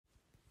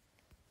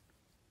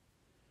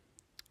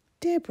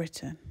Dear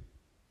Britain,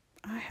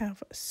 I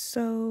have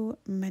so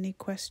many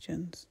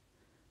questions.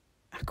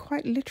 I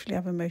quite literally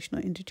have emotional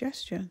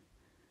indigestion.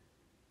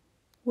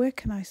 Where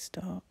can I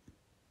start?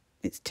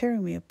 It's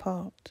tearing me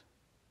apart.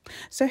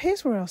 So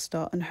here's where I'll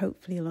start, and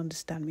hopefully you'll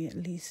understand me at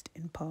least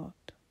in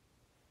part.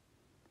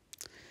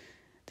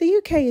 The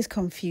UK is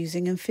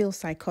confusing and feels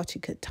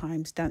psychotic at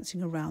times,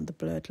 dancing around the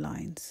blurred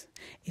lines.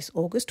 It's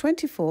August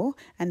 24,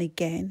 and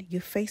again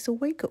you face a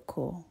wake-up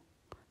call.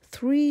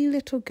 3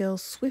 little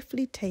girls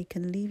swiftly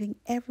taken, leaving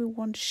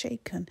everyone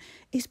shaken.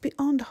 It's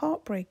beyond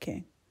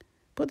heartbreaking.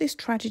 But this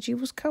tragedy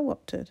was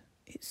co-opted.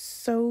 It's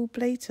so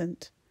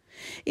blatant.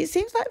 It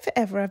seems like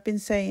forever I've been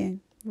saying,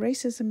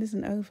 racism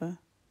isn't over.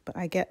 But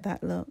I get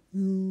that look.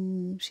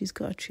 She's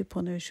got a chip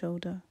on her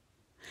shoulder.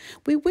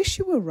 We wish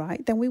you were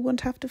right, then we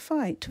wouldn't have to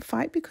fight. To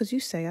fight because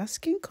you say our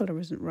skin colour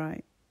isn't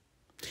right.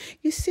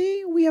 You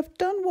see, we have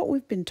done what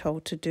we've been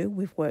told to do.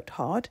 We've worked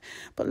hard,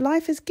 but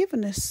life has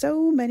given us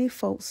so many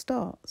false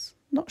starts.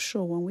 Not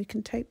sure when we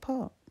can take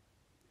part.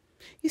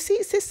 You see,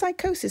 it's this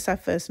psychosis I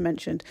first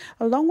mentioned,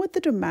 along with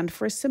the demand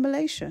for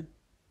assimilation.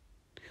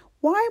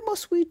 Why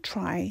must we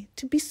try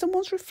to be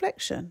someone's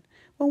reflection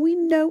when we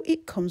know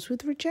it comes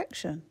with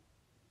rejection?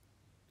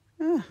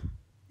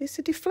 It's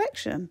a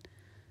deflection,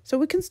 so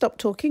we can stop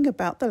talking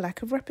about the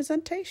lack of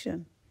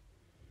representation.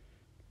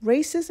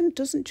 Racism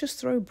doesn't just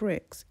throw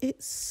bricks.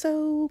 It's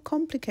so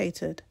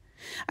complicated.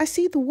 I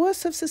see the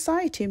worst of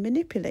society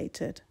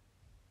manipulated.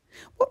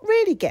 What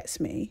really gets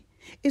me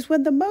is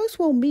when the most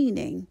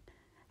well-meaning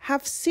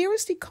have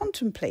seriously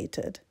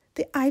contemplated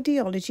the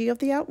ideology of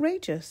the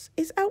outrageous.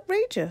 It's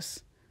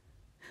outrageous.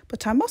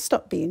 But I must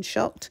stop being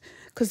shocked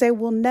because they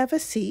will never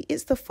see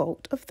it's the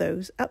fault of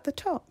those at the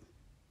top.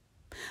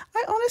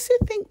 I honestly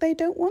think they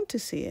don't want to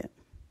see it.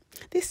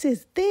 This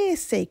is their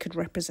sacred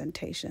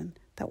representation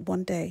that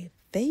one day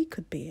they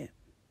could be it.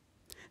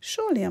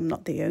 Surely I'm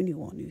not the only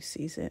one who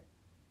sees it.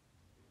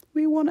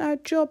 We want our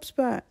jobs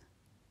back.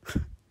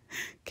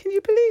 Can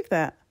you believe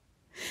that?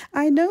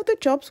 I know the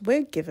jobs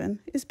we're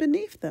given is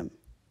beneath them.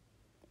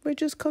 We're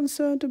just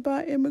concerned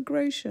about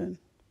immigration.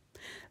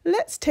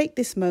 Let's take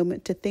this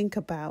moment to think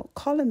about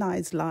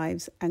colonized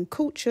lives and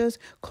cultures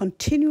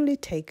continually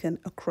taken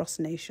across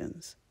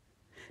nations.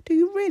 Do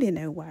you really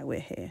know why we're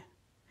here?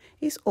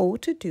 It's all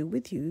to do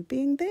with you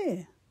being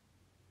there.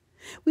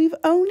 We've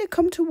only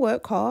come to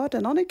work hard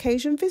and on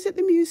occasion visit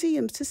the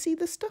museums to see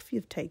the stuff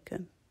you've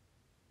taken.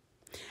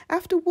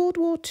 After World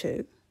War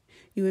II,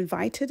 you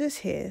invited us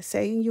here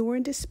saying you were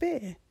in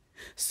despair.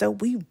 So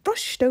we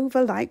rushed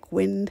over like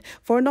wind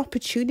for an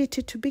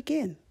opportunity to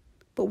begin.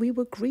 But we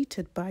were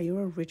greeted by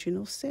your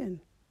original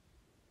sin.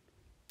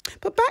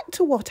 But back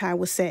to what I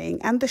was saying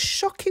and the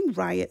shocking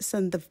riots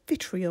and the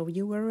vitriol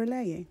you were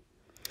relaying.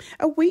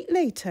 A week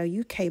later,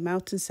 you came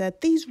out and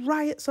said, these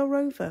riots are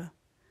over.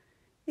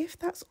 If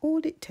that's all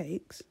it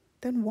takes,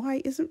 then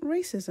why isn't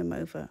racism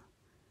over?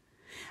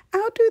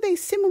 How do they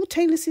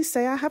simultaneously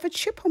say I have a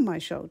chip on my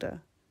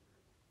shoulder?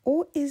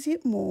 Or is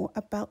it more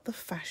about the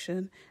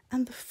fashion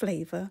and the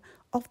flavour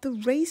of the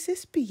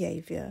racist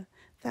behaviour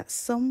that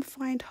some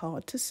find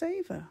hard to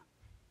savour?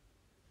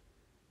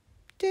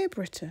 Dear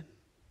Britain,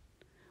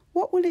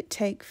 what will it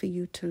take for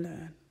you to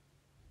learn?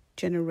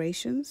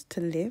 Generations to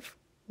live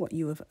what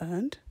you have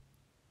earned?